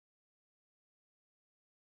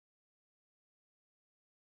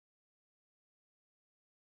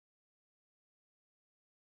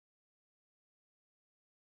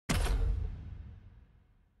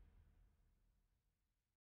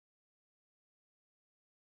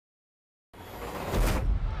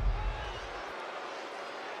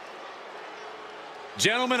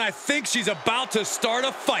Gentlemen, I think she's about to start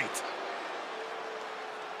a fight.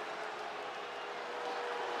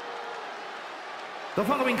 The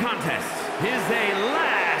following contest is a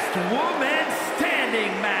last woman standing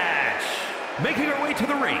match. Making her way to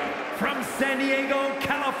the ring from San Diego,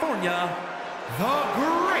 California, the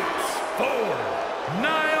Great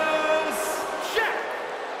Nia Jax.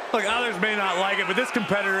 Look, others may not like it, but this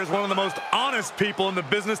competitor is one of the most honest people in the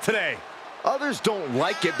business today. Others don't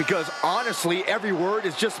like it because, honestly, every word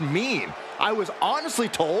is just mean. I was honestly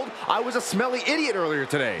told I was a smelly idiot earlier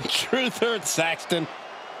today. Truth hurts, Saxton.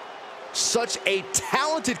 Such a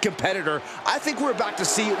talented competitor. I think we're about to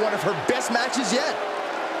see one of her best matches yet.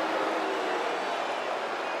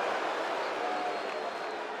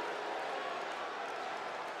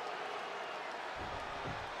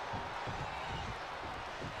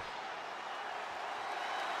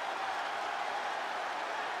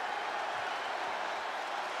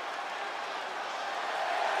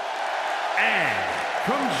 And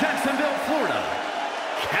from Jacksonville, Florida,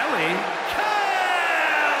 Kelly.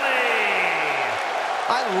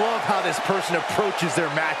 I love how this person approaches their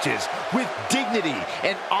matches with dignity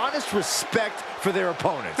and honest respect for their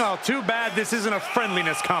opponents. Oh, too bad this isn't a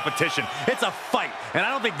friendliness competition. It's a fight, and I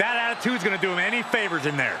don't think that attitude's going to do him any favors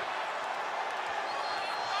in there.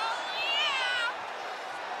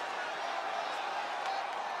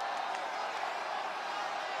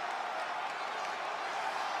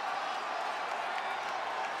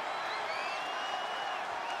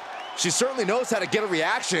 She certainly knows how to get a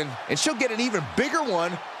reaction, and she'll get an even bigger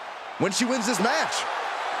one when she wins this match.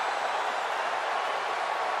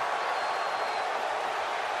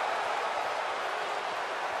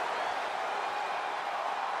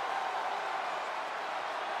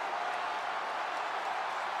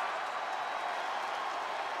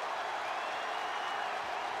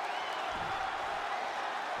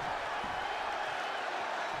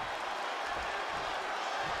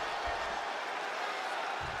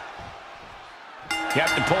 You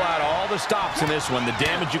have to pull out all the stops in this one. The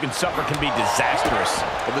damage you can suffer can be disastrous.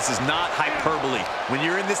 Well, this is not hyperbole. When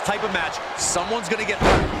you're in this type of match, someone's going to get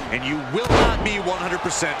hurt, and you will not be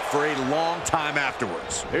 100% for a long time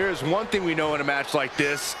afterwards. Here's one thing we know in a match like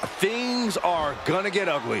this. Things are going to get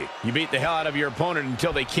ugly. You beat the hell out of your opponent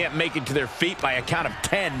until they can't make it to their feet by a count of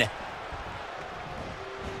 10. Yes!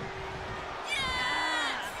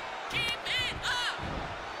 Keep it up!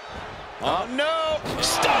 Oh, no!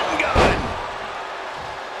 Stun gun!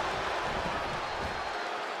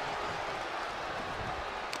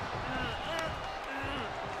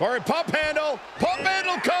 Or a pump handle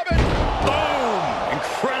coming. Boom!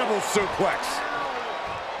 Incredible suplex.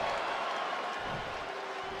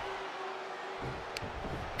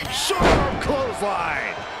 Short arm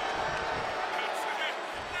clothesline.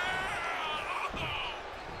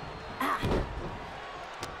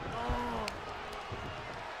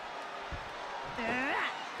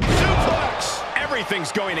 Suplex!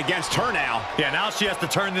 Everything's going against her now. Yeah, now she has to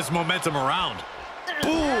turn this momentum around.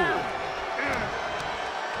 Ooh!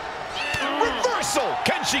 Reversal!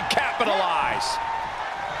 Can she capitalize?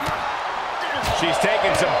 She's taking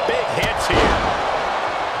some big hits here.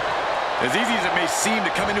 As easy as it may seem to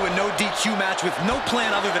come into a no DQ match with no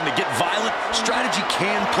plan other than to get violent, strategy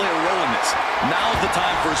can play a role in this. Now's the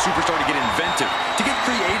time for a superstar to get inventive, to get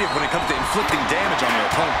creative when it comes to inflicting damage on their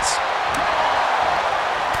opponents.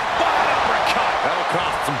 Bottom uppercut! That'll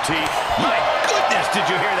cost some teeth. My goodness, did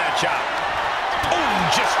you hear that shot? Boom,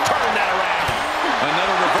 just turn that around.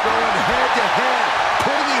 Another reverse. Going head to head,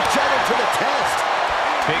 putting each other to the test.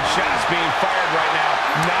 Big shots being fired right now.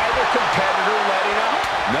 Neither competitor letting up.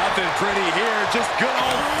 Nothing pretty here, just good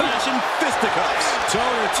old-fashioned fisticuffs.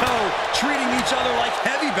 Toe-to-toe, treating each other like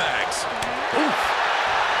heavy bags. Oof.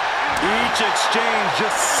 Each exchange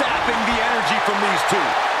just sapping the energy from these two.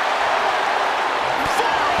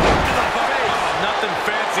 To the face. Oh, nothing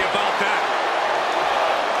fancy about that.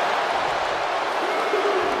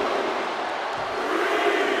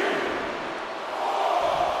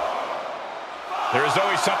 There is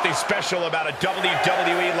always something special about a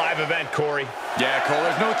WWE live event, Corey. Yeah, Cole,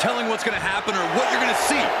 there's no telling what's going to happen or what you're going to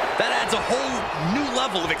see. That adds a whole new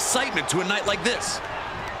level of excitement to a night like this.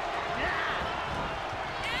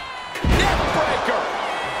 Neckbreaker!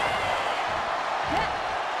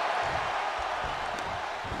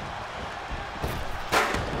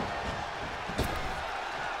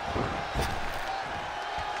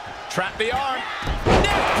 Trap the arm.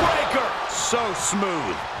 Neckbreaker! So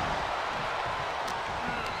smooth.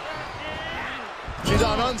 She's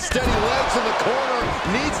on unsteady legs in the corner.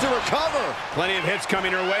 Needs to recover. Plenty of hits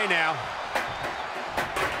coming her way now.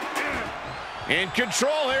 In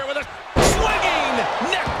control here with a swinging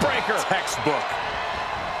neck breaker. Textbook.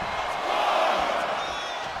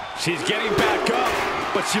 She's getting back up,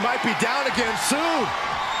 but she might be down again soon.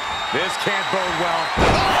 This can't bode well.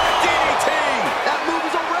 Oh, DDT! That move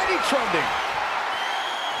is already trending.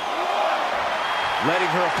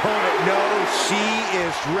 Letting her opponent know she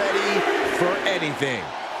is ready for anything.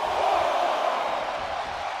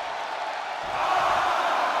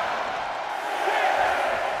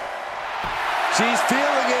 She's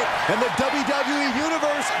feeling it, and the WWE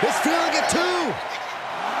Universe is feeling it too.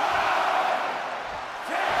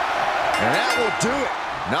 And that will do it.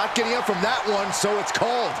 Not getting up from that one, so it's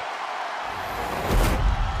called.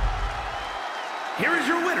 Here is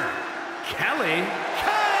your winner, Kelly.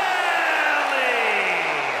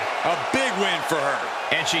 A big win for her.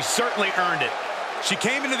 And she certainly earned it. She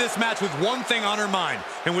came into this match with one thing on her mind.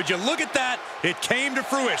 And would you look at that? It came to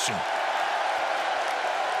fruition.